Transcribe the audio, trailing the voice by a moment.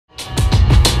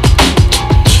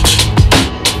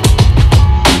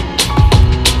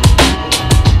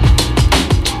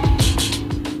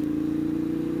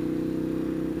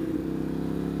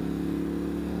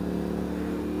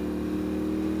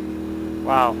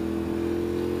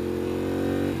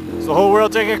Is the whole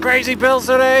world taking crazy pills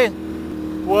today?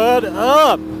 What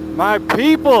up, my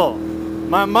people,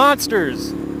 my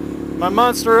monsters, my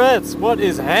monsterettes? What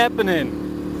is happening?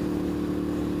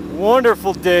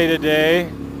 Wonderful day today.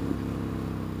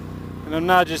 And I'm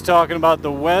not just talking about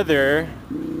the weather.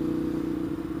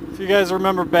 If you guys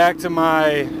remember back to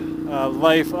my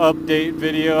life update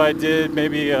video I did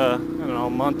maybe, I don't know,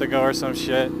 a month ago or some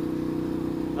shit.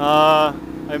 I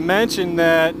mentioned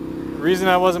that the reason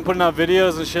I wasn't putting out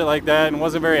videos and shit like that and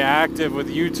wasn't very active with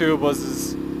YouTube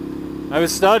was I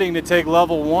was studying to take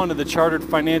level 1 of the Chartered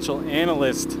Financial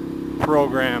Analyst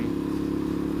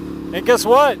program. And guess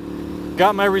what?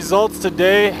 Got my results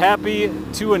today. Happy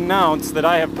to announce that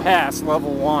I have passed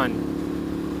level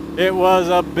 1. It was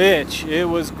a bitch. It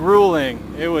was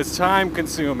grueling. It was time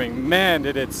consuming. Man,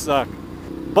 did it suck.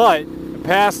 But I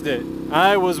passed it.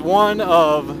 I was one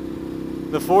of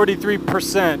the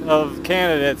 43% of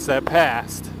candidates that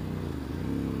passed.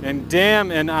 And damn,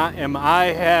 am I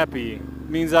happy. It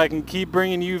means I can keep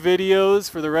bringing you videos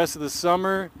for the rest of the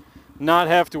summer, not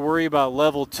have to worry about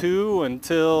level 2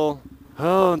 until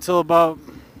about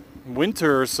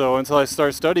winter or so, until I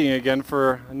start studying again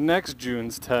for next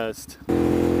June's test.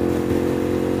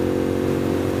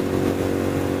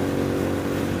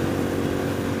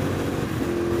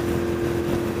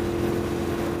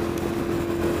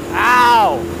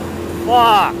 Ow!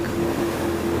 Fuck!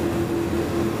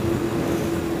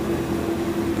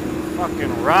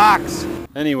 Fucking rocks!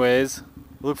 Anyways,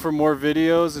 look for more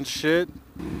videos and shit.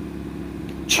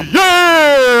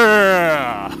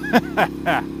 Yeah!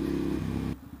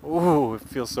 Ooh, it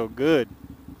feels so good.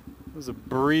 It was a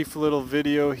brief little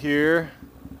video here,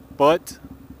 but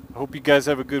I hope you guys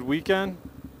have a good weekend.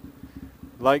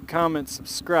 Like, comment,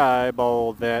 subscribe,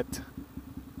 all that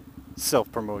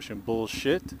self-promotion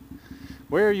bullshit.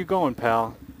 Where are you going,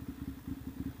 pal?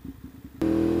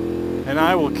 And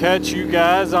I will catch you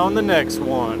guys on the next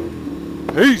one.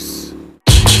 Peace!